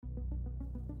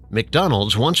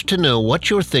McDonald's wants to know what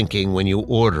you're thinking when you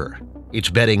order. Its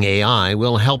betting AI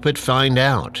will help it find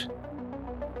out.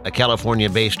 A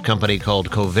California-based company called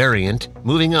Covariant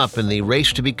moving up in the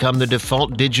race to become the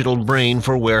default digital brain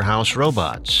for warehouse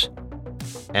robots.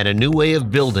 And a new way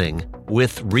of building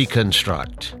with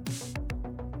Reconstruct.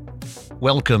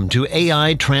 Welcome to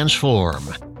AI Transform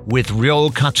with Ryo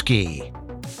Katsuki.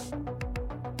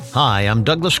 Hi, I'm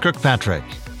Douglas Kirkpatrick.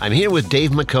 I'm here with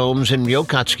Dave McCombs and Ryo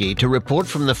Katsuki to report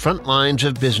from the front lines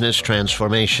of business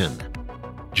transformation.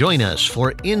 Join us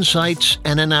for insights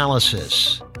and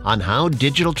analysis on how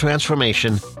digital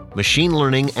transformation, machine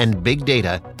learning, and big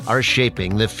data are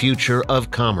shaping the future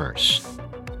of commerce.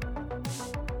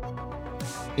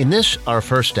 In this, our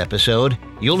first episode,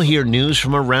 you'll hear news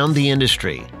from around the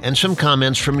industry and some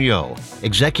comments from Ryo,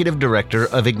 Executive Director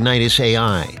of Ignitus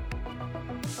AI.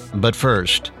 But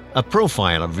first, a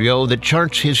profile of Ryo that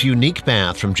charts his unique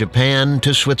path from Japan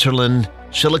to Switzerland,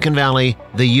 Silicon Valley,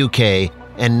 the UK,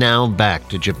 and now back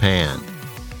to Japan.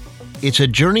 It's a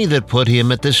journey that put him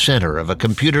at the center of a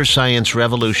computer science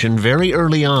revolution very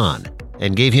early on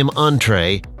and gave him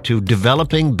entree to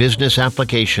developing business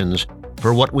applications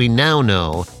for what we now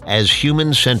know as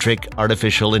human-centric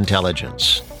artificial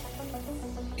intelligence.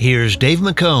 Here's Dave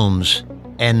McCombs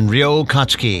and Ryo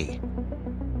Katsuki.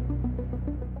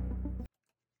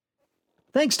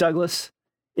 Thanks, Douglas.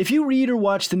 If you read or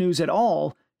watch the news at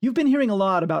all, you've been hearing a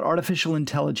lot about artificial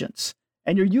intelligence,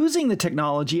 and you're using the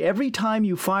technology every time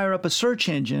you fire up a search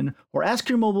engine or ask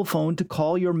your mobile phone to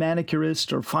call your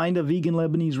manicurist or find a vegan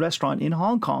Lebanese restaurant in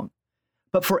Hong Kong.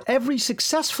 But for every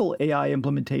successful AI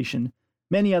implementation,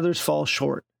 many others fall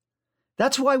short.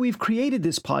 That's why we've created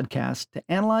this podcast to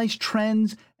analyze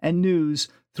trends and news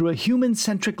through a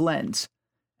human-centric lens.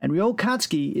 And Ryo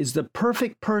Katsuki is the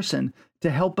perfect person to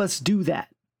help us do that.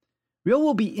 Ryo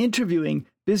will be interviewing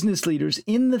business leaders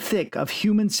in the thick of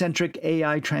human-centric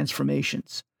AI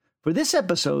transformations. For this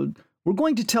episode, we're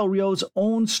going to tell Ryo's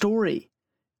own story.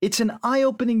 It's an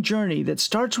eye-opening journey that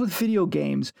starts with video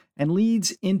games and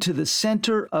leads into the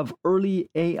center of early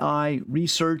AI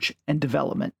research and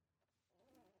development.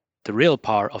 The real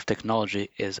power of technology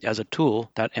is as a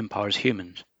tool that empowers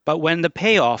humans. But when the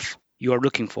payoff you are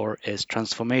looking for is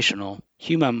transformational,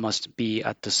 human must be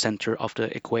at the center of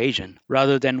the equation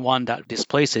rather than one that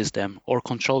displaces them or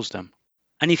controls them.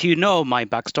 And if you know my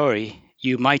backstory,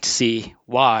 you might see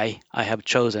why I have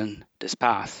chosen this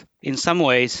path. In some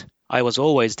ways, I was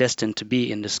always destined to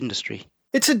be in this industry.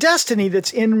 It's a destiny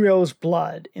that's in Ryo's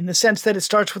blood, in the sense that it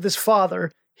starts with his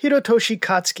father, Hirotoshi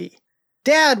Katsuki.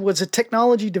 Dad was a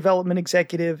technology development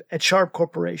executive at Sharp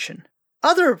Corporation.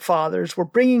 Other fathers were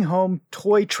bringing home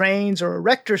toy trains or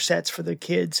erector sets for their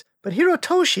kids, but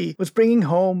Hirotoshi was bringing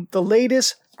home the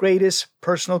latest, greatest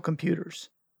personal computers.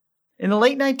 In the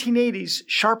late 1980s,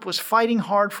 Sharp was fighting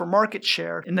hard for market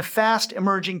share in the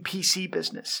fast-emerging PC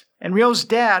business, and Ryo's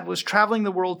dad was traveling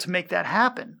the world to make that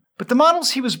happen. But the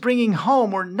models he was bringing home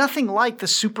were nothing like the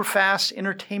super-fast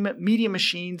entertainment media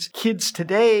machines kids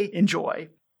today enjoy.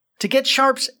 To get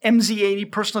Sharp's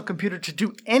MZ80 personal computer to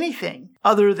do anything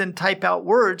other than type out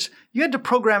words, you had to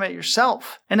program it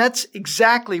yourself. And that's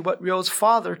exactly what Ryo's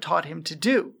father taught him to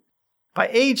do. By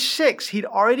age 6, he'd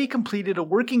already completed a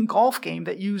working golf game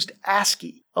that used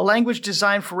ASCII, a language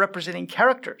designed for representing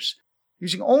characters.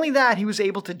 Using only that, he was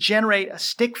able to generate a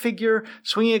stick figure,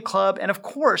 swinging a club, and of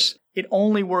course, it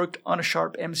only worked on a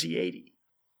Sharp MZ80.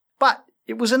 But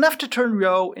it was enough to turn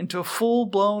Ryo into a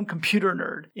full-blown computer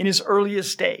nerd in his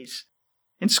earliest days.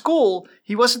 In school,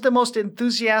 he wasn't the most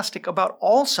enthusiastic about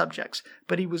all subjects,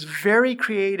 but he was very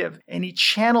creative and he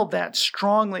channeled that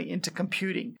strongly into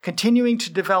computing, continuing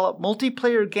to develop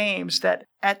multiplayer games that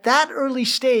at that early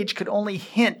stage could only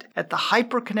hint at the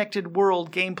hyper-connected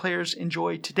world game players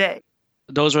enjoy today.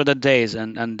 Those were the days,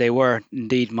 and they were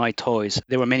indeed my toys.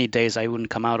 There were many days I wouldn't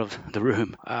come out of the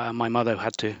room. My mother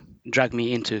had to drag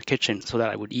me into the kitchen so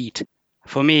that I would eat.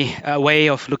 For me, a way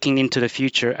of looking into the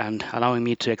future and allowing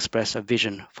me to express a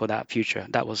vision for that future.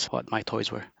 That was what my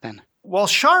toys were then. While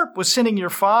Sharp was sending your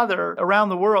father around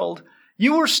the world,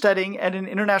 you were studying at an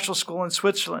international school in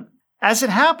Switzerland. As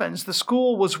it happens, the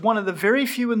school was one of the very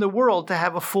few in the world to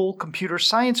have a full computer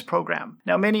science program.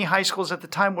 Now, many high schools at the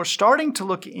time were starting to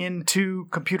look into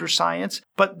computer science,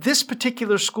 but this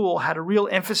particular school had a real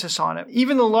emphasis on it.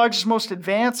 Even the largest, most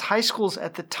advanced high schools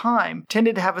at the time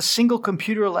tended to have a single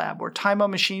computer lab where time on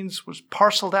machines was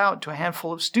parceled out to a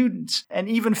handful of students, and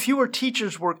even fewer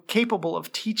teachers were capable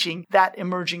of teaching that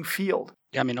emerging field.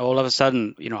 I mean, all of a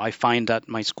sudden, I find that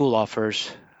my school offers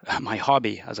my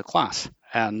hobby as a class.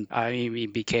 And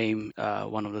it became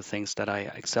one of the things that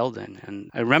I excelled in. And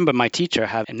I remember my teacher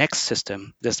had an X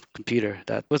system, this computer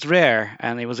that was rare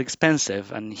and it was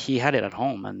expensive, and he had it at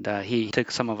home. And he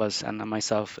took some of us and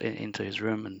myself into his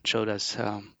room and showed us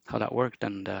how that worked.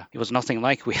 And it was nothing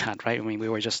like we had, right? I mean, we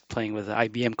were just playing with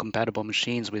IBM compatible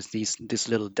machines with these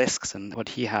little disks, and what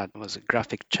he had was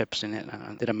graphic chips in it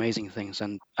and did amazing things.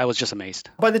 And I was just amazed.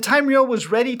 By the time Ryo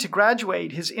was ready to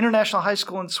graduate his international high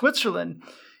school in Switzerland,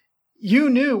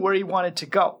 you knew where he wanted to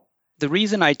go. The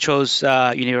reason I chose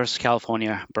University of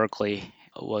California, Berkeley,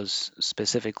 was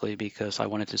specifically because I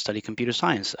wanted to study computer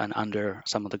science and under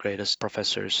some of the greatest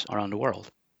professors around the world.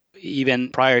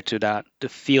 Even prior to that, the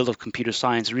field of computer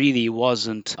science really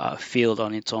wasn't a field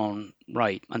on its own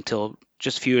right until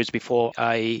just a few years before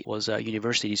I was a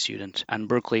university student. And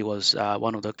Berkeley was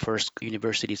one of the first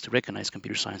universities to recognize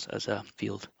computer science as a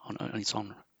field on its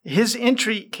own. His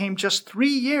entry came just 3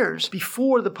 years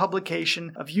before the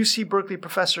publication of UC Berkeley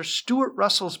professor Stuart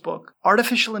Russell's book,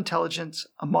 Artificial Intelligence,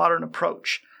 A Modern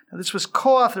Approach. Now, this was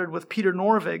co-authored with Peter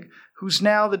Norvig, who's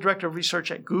now the director of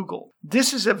research at Google.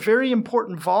 This is a very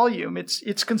important volume.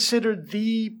 It's considered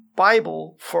the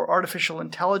Bible for artificial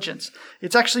intelligence.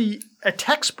 It's actually a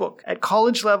textbook at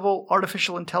college-level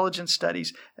artificial intelligence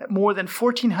studies at more than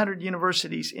 1,400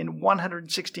 universities in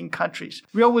 116 countries.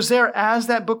 Ryo was there as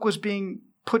that book was being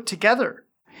put together.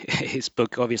 His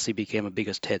book obviously became a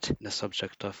biggest hit in the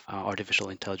subject of artificial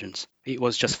intelligence. It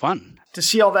was just fun. To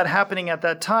see all that happening at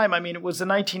that time, I mean, it was the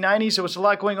 1990s. There was a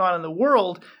lot going on in the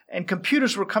world, and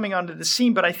computers were coming onto the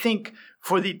scene. But I think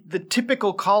for the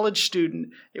typical college student,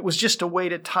 it was just a way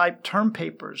to type term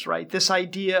papers, right? This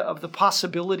idea of the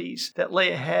possibilities that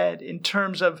lay ahead in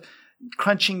terms of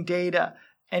crunching data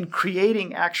and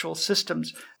creating actual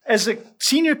systems. As a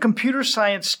senior computer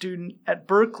science student at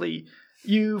Berkeley,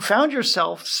 you found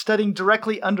yourself studying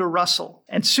directly under Russell,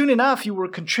 and soon enough you were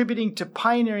contributing to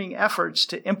pioneering efforts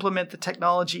to implement the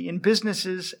technology in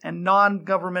businesses and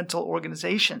non-governmental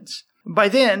organizations. By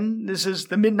then, this is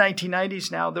the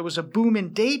mid-1990s now, there was a boom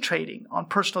in day trading on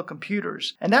personal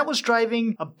computers, and that was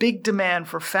driving a big demand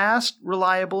for fast,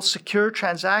 reliable, secure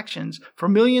transactions for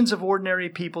millions of ordinary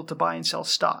people to buy and sell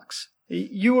stocks.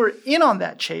 You were in on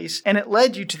that chase, and it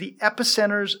led you to the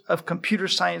epicenters of computer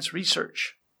science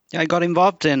research. Yeah, I got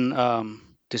involved in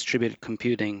distributed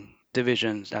computing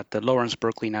divisions at the Lawrence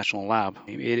Berkeley National Lab.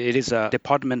 It is a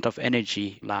Department of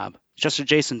Energy lab, just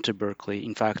adjacent to Berkeley.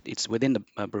 In fact, it's within the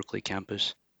Berkeley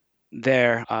campus.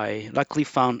 There, I luckily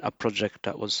found a project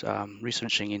that was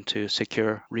researching into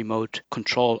secure remote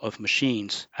control of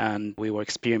machines, and we were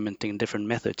experimenting different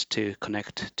methods to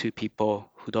connect two people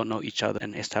who don't know each other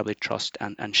and establish trust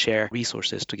and share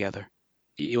resources together.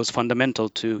 It was fundamental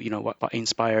to what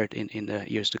inspired in the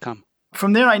years to come.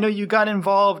 From there, I know you got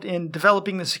involved in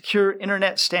developing the secure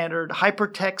internet standard,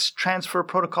 Hypertext Transfer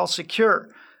Protocol Secure.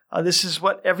 This is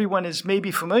what everyone is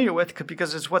maybe familiar with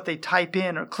because it's what they type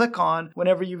in or click on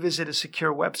whenever you visit a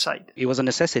secure website. It was a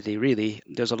necessity, really.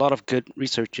 There's a lot of good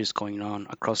researches going on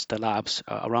across the labs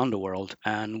around the world,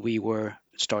 and we were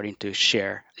starting to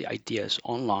share the ideas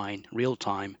online, real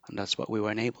time, and that's what we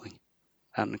were enabling.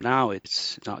 And now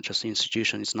it's not just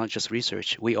institution, it's not just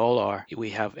research. We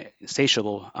have an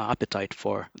insatiable appetite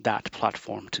for that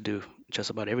platform to do just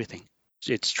about everything.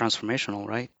 It's transformational,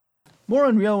 right? More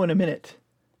on Ryo in a minute.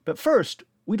 But first,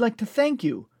 we'd like to thank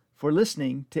you for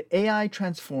listening to AI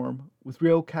Transform with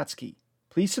Ryo Katsuki.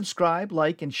 Please subscribe,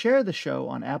 like, and share the show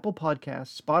on Apple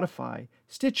Podcasts, Spotify,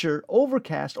 Stitcher,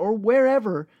 Overcast, or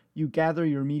wherever you gather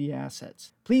your media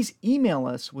assets. Please email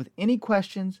us with any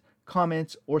questions,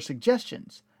 comments, or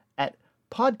suggestions at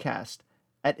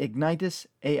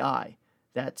podcast@Ignitus.ai.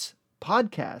 That's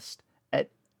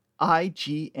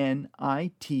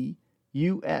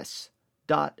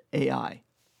podcast@IGNITUS.ai.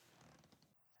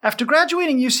 After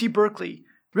graduating UC Berkeley,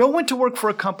 Ryo went to work for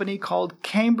a company called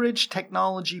Cambridge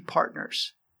Technology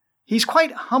Partners. He's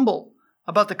quite humble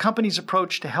about the company's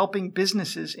approach to helping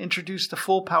businesses introduce the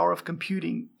full power of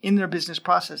computing in their business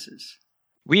processes.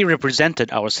 We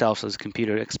represented ourselves as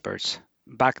computer experts.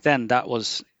 Back then, that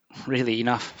was really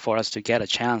enough for us to get a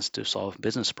chance to solve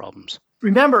business problems.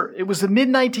 Remember, it was the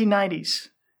mid-1990s.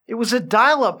 It was a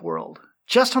dial-up world,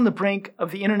 just on the brink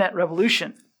of the internet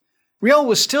revolution. Ryo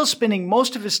was still spending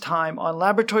most of his time on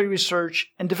laboratory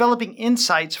research and developing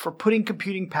insights for putting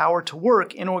computing power to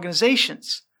work in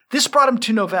organizations. This brought him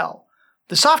to Novell,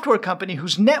 the software company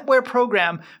whose NetWare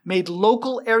program made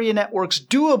local area networks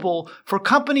doable for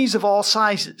companies of all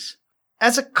sizes.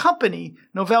 As a company,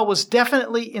 Novell was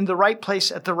definitely in the right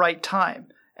place at the right time.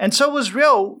 And so was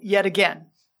Ryo yet again.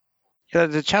 Yeah,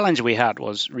 the challenge we had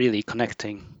was really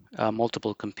connecting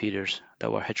multiple computers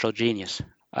that were heterogeneous.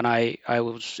 And I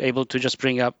was able to just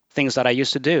bring up things that I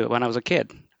used to do when I was a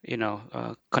kid,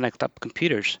 connect up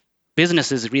computers.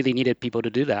 Businesses really needed people to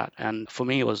do that. And for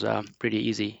me, it was a pretty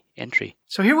easy entry.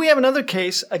 So here we have another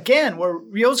case, again, where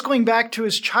Ryo's going back to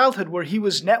his childhood where he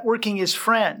was networking his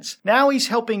friends. Now he's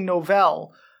helping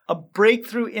Novell, a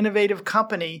breakthrough innovative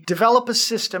company, develop a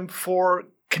system for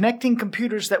connecting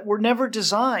computers that were never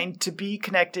designed to be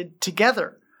connected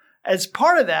together. As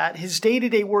part of that, his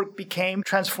day-to-day work became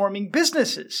transforming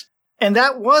businesses. And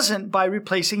that wasn't by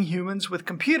replacing humans with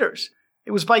computers.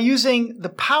 It was by using the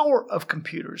power of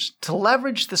computers to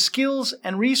leverage the skills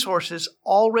and resources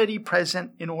already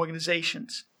present in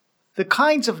organizations. The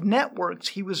kinds of networks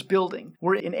he was building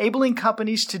were enabling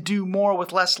companies to do more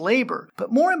with less labor,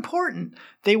 but more important,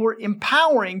 they were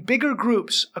empowering bigger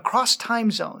groups across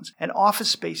time zones and office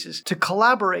spaces to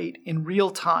collaborate in real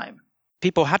time.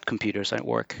 People had computers at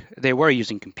work. They were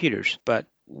using computers, but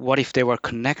what if they were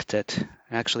connected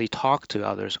and actually talk to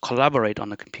others, collaborate on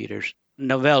the computers?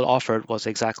 Novell offered was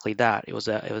exactly that. It was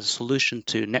a solution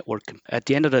to network. At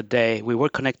the end of the day, we were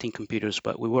connecting computers,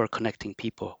 but we were connecting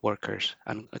people, workers,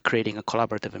 and creating a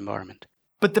collaborative environment.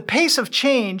 But the pace of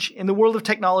change in the world of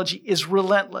technology is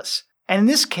relentless. And in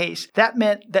this case, that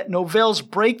meant that Novell's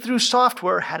breakthrough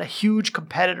software had a huge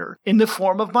competitor in the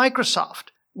form of Microsoft.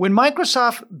 When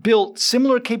Microsoft built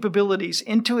similar capabilities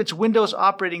into its Windows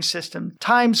operating system,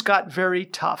 times got very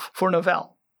tough for Novell.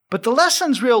 But the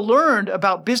lessons Ryo learned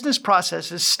about business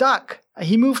processes stuck.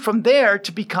 He moved from there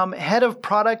to become head of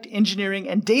product engineering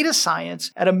and data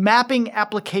science at a mapping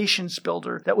applications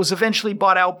builder that was eventually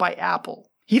bought out by Apple.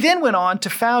 He then went on to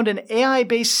found an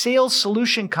AI-based sales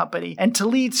solution company and to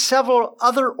lead several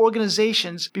other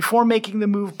organizations before making the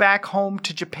move back home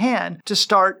to Japan to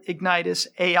start Ignitus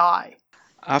AI.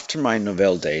 After my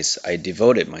Novell days, I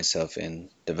devoted myself in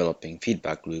developing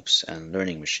feedback loops and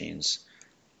learning machines.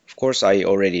 Of course, I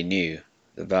already knew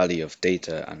the value of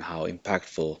data and how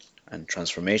impactful and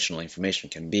transformational information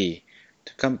can be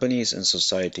to companies and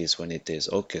societies when it is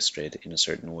orchestrated in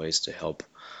certain ways to help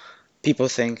people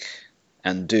think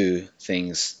and do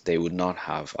things they would not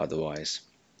have otherwise.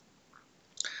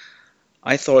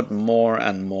 I thought more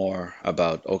and more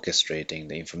about orchestrating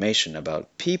the information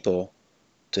about people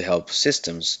to help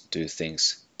systems do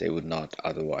things they would not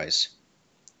otherwise.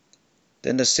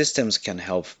 Then the systems can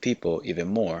help people even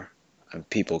more, and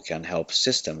people can help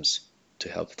systems to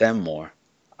help them more.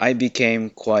 I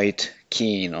became quite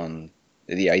keen on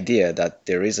the idea that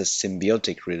there is a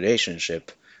symbiotic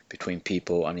relationship between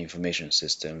people and information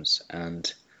systems,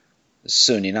 and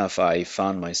soon enough I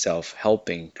found myself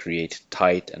helping create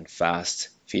tight and fast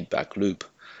feedback loop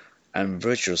and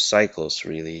virtuous cycles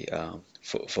really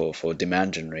for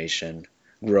demand generation,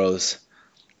 growth,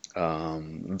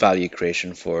 value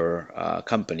creation for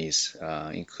companies,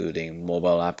 including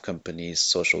mobile app companies,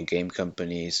 social game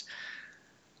companies,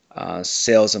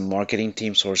 sales and marketing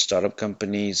teams for startup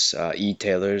companies,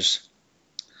 e-tailers.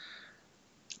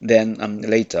 Then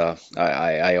later,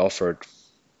 I offered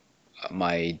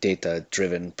my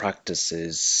data-driven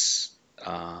practices,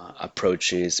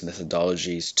 approaches,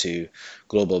 methodologies to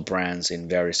global brands in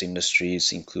various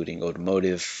industries, including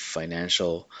automotive,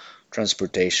 financial,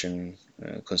 transportation,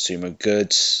 consumer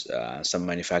goods, some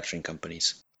manufacturing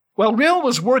companies. While Ryo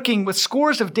was working with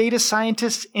scores of data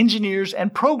scientists, engineers,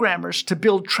 and programmers to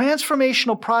build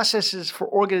transformational processes for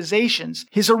organizations,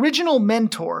 his original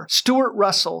mentor, Stuart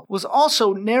Russell, was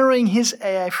also narrowing his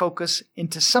AI focus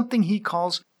into something he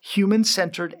calls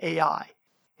human-centered AI.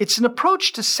 It's an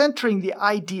approach to centering the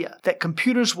idea that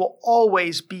computers will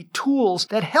always be tools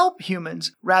that help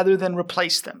humans rather than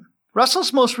replace them.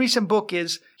 Russell's most recent book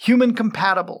is Human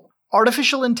Compatible: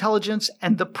 Artificial Intelligence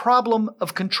and the Problem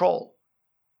of Control.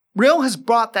 Ryo has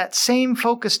brought that same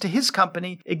focus to his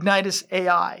company, Ignitus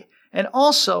AI, and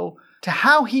also to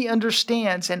how he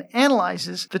understands and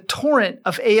analyzes the torrent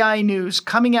of AI news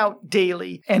coming out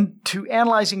daily and to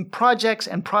analyzing projects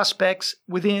and prospects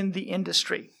within the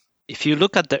industry. If you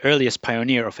look at the earliest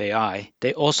pioneer of AI,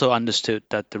 they also understood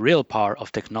that the real power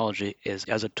of technology is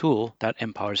as a tool that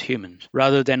empowers humans,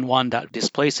 rather than one that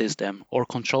displaces them or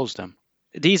controls them.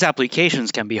 These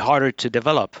applications can be harder to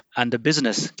develop, and the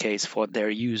business case for their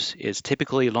use is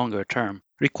typically longer term,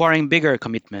 requiring bigger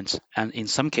commitments and in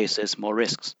some cases more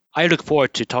risks. I look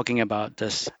forward to talking about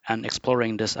this and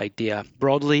exploring this idea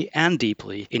broadly and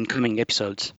deeply in coming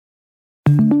episodes.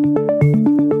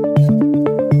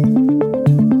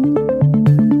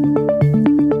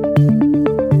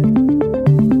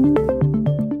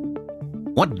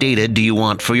 What data do you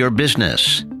want for your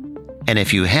business? And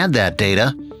if you had that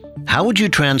data, how would you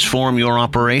transform your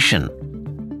operation?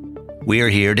 We're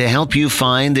here to help you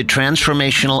find the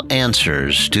transformational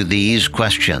answers to these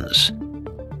questions.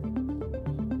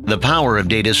 The power of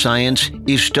data science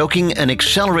is stoking an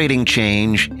accelerating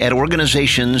change at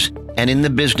organizations and in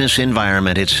the business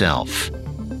environment itself.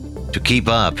 To keep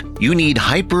up, you need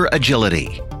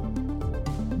hyper-agility.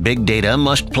 Big data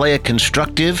must play a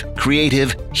constructive,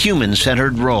 creative,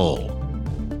 human-centered role.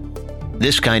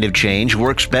 This kind of change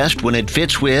works best when it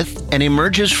fits with and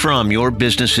emerges from your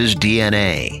business's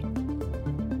DNA.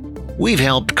 We've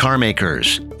helped car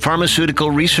makers,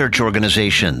 pharmaceutical research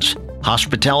organizations,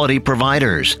 hospitality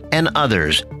providers, and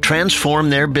others transform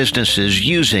their businesses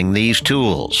using these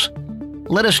tools.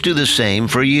 Let us do the same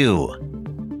for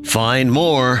you. Find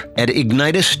more at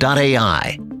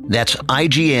ignitus.ai. That's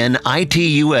ignitus.ai.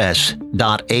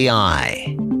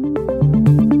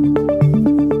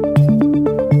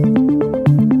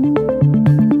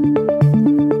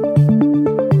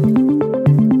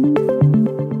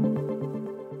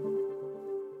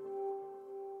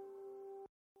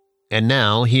 And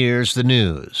now, here's the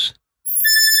news.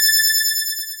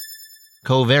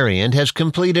 Covariant has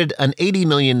completed an $80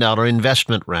 million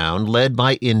investment round led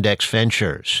by Index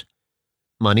Ventures.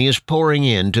 Money is pouring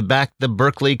in to back the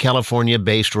Berkeley,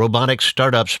 California-based robotics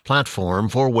startup's platform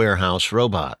for warehouse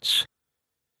robots.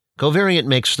 Covariant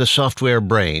makes the software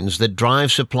brains that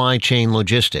drive supply chain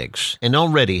logistics and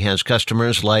already has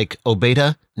customers like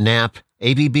Obeta, Knapp,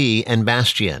 ABB, and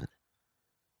Bastion.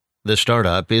 The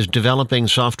startup is developing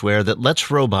software that lets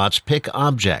robots pick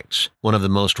objects, one of the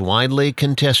most widely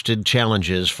contested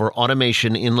challenges for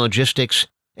automation in logistics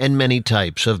and many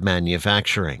types of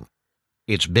manufacturing.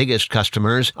 Its biggest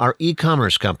customers are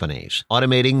e-commerce companies,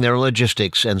 automating their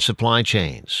logistics and supply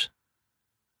chains.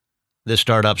 The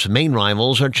startup's main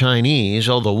rivals are Chinese,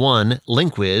 although one,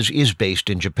 Linkwiz, is based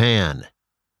in Japan.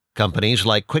 Companies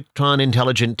like Quicktron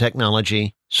Intelligent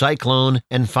Technology, Cyclone,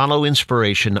 and Follow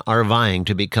Inspiration are vying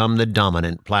to become the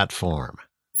dominant platform.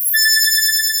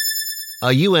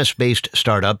 A U.S.-based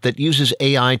startup that uses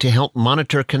AI to help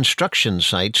monitor construction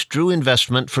sites drew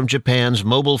investment from Japan's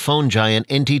mobile phone giant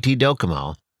NTT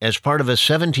Docomo as part of a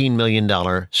 $17 million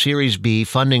Series B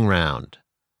funding round.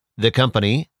 The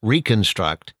company,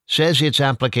 Reconstruct, says its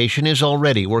application is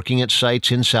already working at sites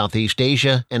in Southeast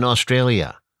Asia and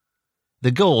Australia. The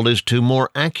goal is to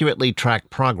more accurately track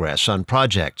progress on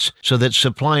projects so that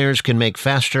suppliers can make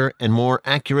faster and more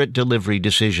accurate delivery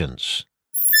decisions.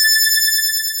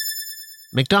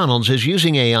 McDonald's is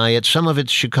using AI at some of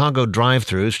its Chicago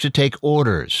drive-thrus to take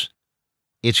orders.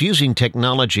 It's using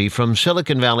technology from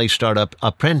Silicon Valley startup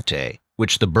Apprente,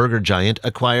 which the burger giant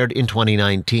acquired in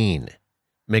 2019.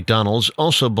 McDonald's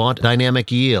also bought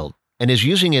Dynamic Yield and is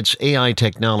using its AI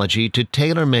technology to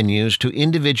tailor menus to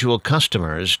individual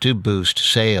customers to boost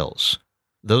sales.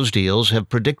 Those deals have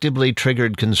predictably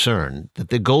triggered concern that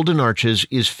the Golden Arches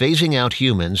is phasing out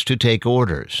humans to take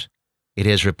orders. It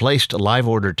has replaced live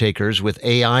order takers with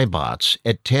AI bots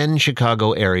at 10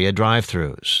 Chicago area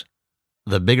drive-thrus.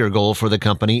 The bigger goal for the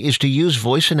company is to use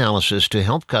voice analysis to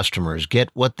help customers get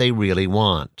what they really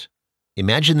want.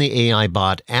 Imagine the AI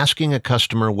bot asking a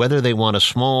customer whether they want a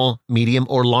small, medium,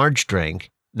 or large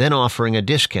drink, then offering a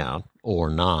discount, or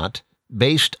not,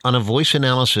 based on a voice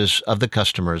analysis of the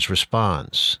customer's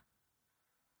response.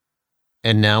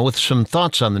 And now with some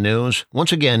thoughts on the news,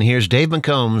 once again, here's Dave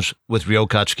McCombs with Ryo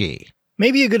Katsuki.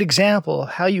 Maybe a good example of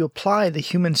how you apply the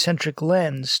human-centric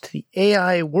lens to the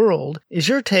AI world is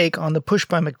your take on the push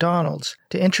by McDonald's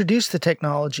to introduce the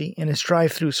technology in its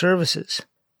drive-thru services.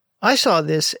 I saw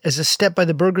this as a step by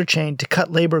the burger chain to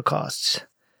cut labor costs.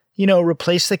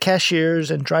 Replace the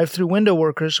cashiers and drive-thru window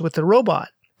workers with the robot.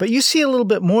 But you see a little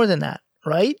bit more than that,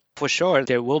 right? For sure,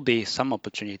 there will be some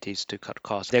opportunities to cut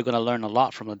costs. They're going to learn a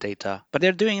lot from the data, but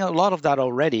they're doing a lot of that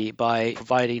already by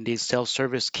providing these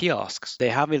self-service kiosks. They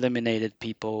have eliminated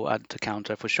people at the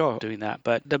counter for sure doing that.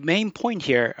 But the main point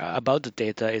here about the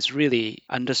data is really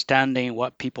understanding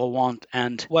what people want.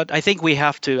 And what I think we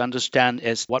have to understand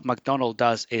is what McDonald's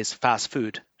does is fast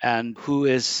food. And who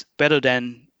is better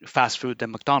than fast food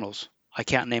than McDonald's? I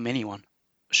can't name anyone.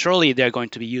 Surely they're going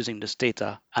to be using this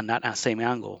data and that same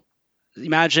angle.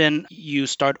 Imagine you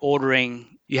start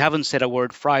ordering, you haven't said a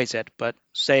word fries yet, but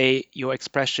say your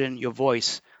expression, your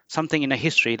voice, something in a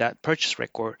history, that purchase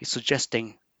record is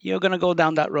suggesting you're going to go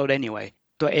down that road anyway.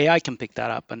 So AI can pick that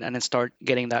up and then start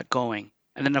getting that going.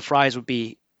 And then the fries would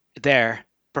be there,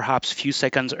 perhaps a few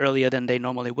seconds earlier than they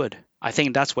normally would. I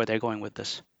think that's where they're going with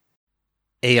this.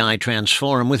 AI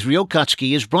Transform with Ryo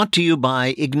Katsuki is brought to you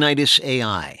by Ignitus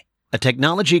AI, a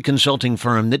technology consulting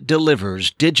firm that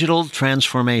delivers digital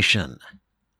transformation.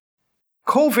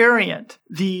 Covariant,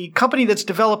 the company that's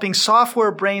developing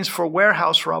software brains for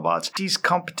warehouse robots, sees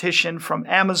competition from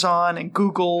Amazon and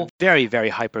Google. Very, very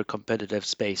hyper-competitive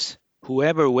space.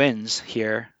 Whoever wins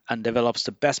here and develops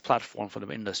the best platform for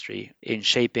the industry in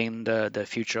shaping the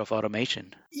future of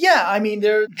automation. Yeah, I mean,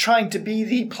 they're trying to be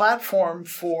the platform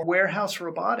for warehouse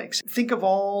robotics. Think of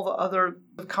all the other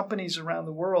companies around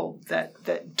the world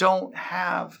that don't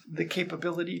have the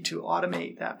capability to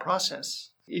automate that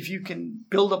process. If you can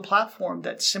build a platform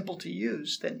that's simple to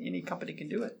use, then any company can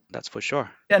do it. That's for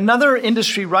sure. Another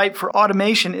industry ripe for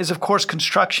automation is, of course,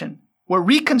 construction, where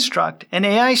Reconstruct, an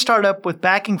AI startup with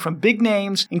backing from big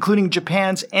names, including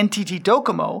Japan's NTT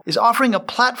Docomo, is offering a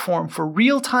platform for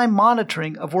real-time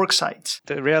monitoring of work sites.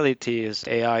 The reality is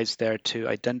AI is there to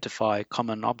identify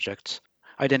common objects,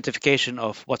 identification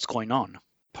of what's going on.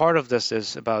 Part of this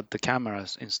is about the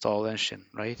cameras installation,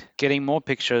 right? Getting more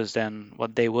pictures than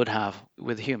what they would have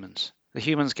with humans. The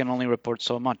humans can only report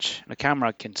so much. The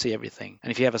camera can see everything. And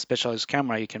if you have a specialized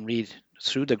camera, you can read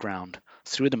through the ground,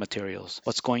 through the materials,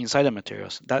 what's going inside the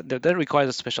materials. That requires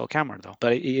a special camera, though.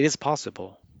 But it is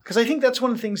possible. Because I think that's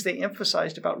one of the things they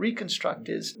emphasized about Reconstruct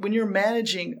is when you're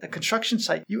managing a construction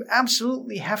site, you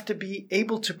absolutely have to be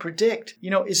able to predict,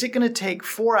 is it going to take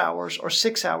 4 hours or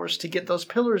 6 hours to get those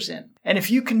pillars in? And if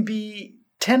you can be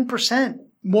 10%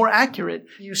 more accurate,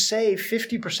 you save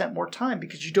 50% more time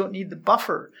because you don't need the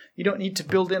buffer. You don't need to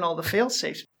build in all the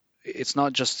fail-safes. It's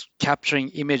not just capturing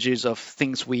images of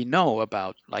things we know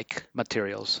about, like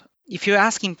materials. If you're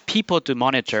asking people to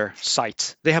monitor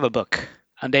sites, they have a book.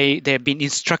 And they've been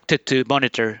instructed to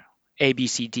monitor A, B,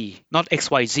 C, D, not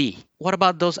X, Y, Z. What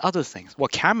about those other things? Well,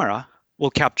 camera will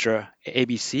capture A,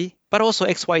 B, C, but also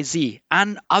X, Y, Z,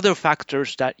 and other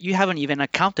factors that you haven't even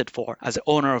accounted for as the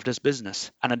owner of this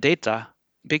business. And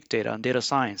big data and data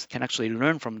science can actually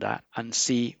learn from that and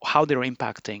see how they're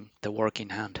impacting the work in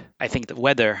hand. I think the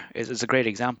weather is a great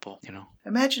example,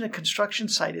 Imagine a construction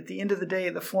site. At the end of the day,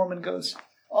 the foreman goes,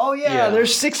 oh yeah,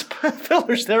 there's 6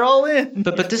 pillars. They're all in.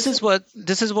 But this is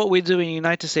what we do in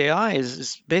Ignitus AI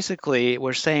is basically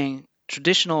we're saying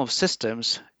traditional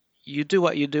systems, you do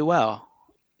what you do well.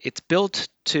 It's built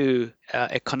to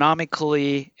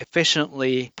economically,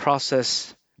 efficiently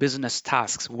process business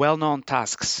tasks, well-known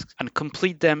tasks, and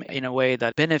complete them in a way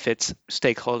that benefits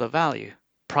stakeholder value.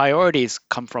 Priorities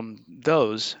come from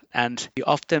those, and you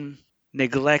often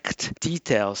neglect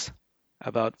details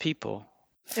about people.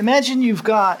 Imagine you've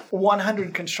got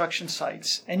 100 construction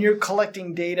sites and you're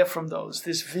collecting data from those,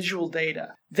 this visual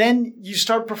data. Then you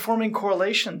start performing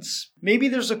correlations. Maybe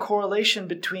there's a correlation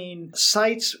between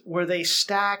sites where they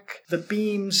stack the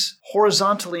beams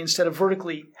horizontally instead of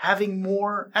vertically, having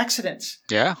more accidents.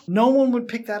 Yeah. No one would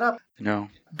pick that up. No.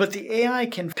 But the AI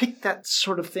can pick that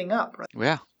sort of thing up, right?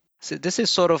 Yeah. So this is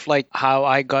sort of like how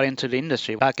I got into the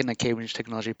industry back in the Cambridge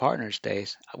Technology Partners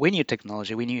days. We knew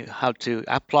technology, we knew how to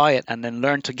apply it and then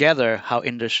learn together how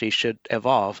industry should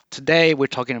evolve. Today, we're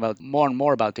talking about more and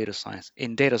more about data science.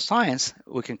 In data science,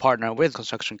 we can partner with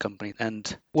construction companies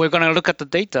and we're going to look at the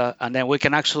data and then we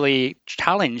can actually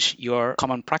challenge your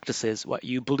common practices. What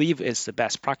you believe is the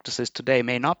best practices today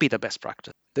may not be the best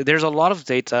practice. There's a lot of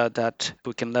data that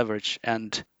we can leverage,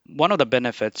 and one of the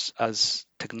benefits as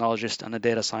technologists and a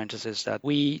data scientist is that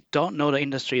we don't know the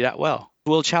industry that well.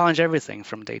 We'll challenge everything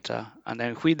from data. And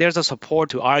then if there's a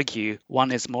support to argue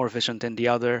one is more efficient than the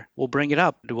other, we'll bring it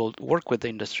up. We'll work with the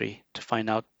industry to find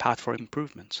out path for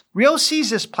improvements. Ryo sees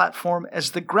this platform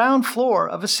as the ground floor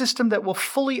of a system that will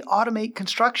fully automate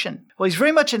construction. While he's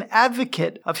very much an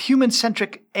advocate of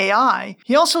human-centric AI,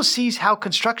 he also sees how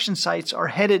construction sites are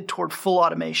headed toward full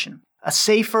automation, a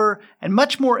safer and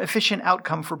much more efficient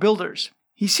outcome for builders.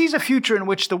 He sees a future in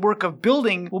which the work of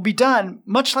building will be done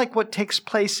much like what takes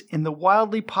place in the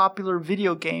wildly popular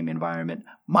video game environment,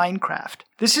 Minecraft.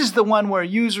 This is the one where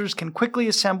users can quickly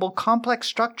assemble complex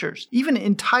structures, even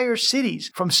entire cities,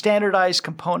 from standardized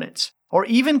components, or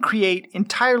even create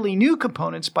entirely new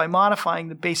components by modifying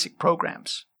the basic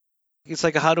programs. It's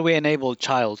like, how do we enable a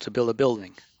child to build a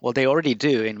building? Well, they already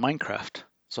do in Minecraft.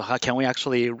 So how can we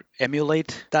actually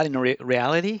emulate that in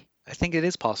reality? I think it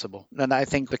is possible. And I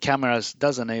think the cameras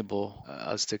does enable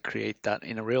us to create that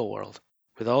in a real world.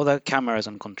 With all the cameras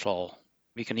and control,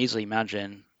 we can easily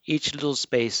imagine each little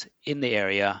space in the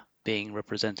area being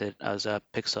represented as a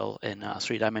pixel in a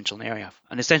 3-dimensional area.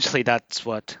 And essentially that's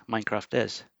what Minecraft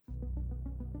is.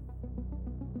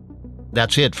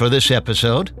 That's it for this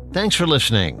episode. Thanks for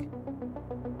listening.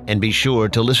 And be sure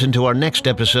to listen to our next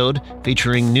episode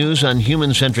featuring news on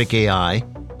human-centric AI,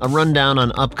 a rundown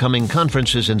on upcoming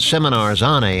conferences and seminars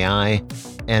on AI,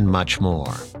 and much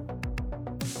more.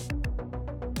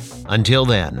 Until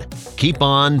then, keep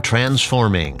on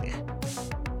transforming.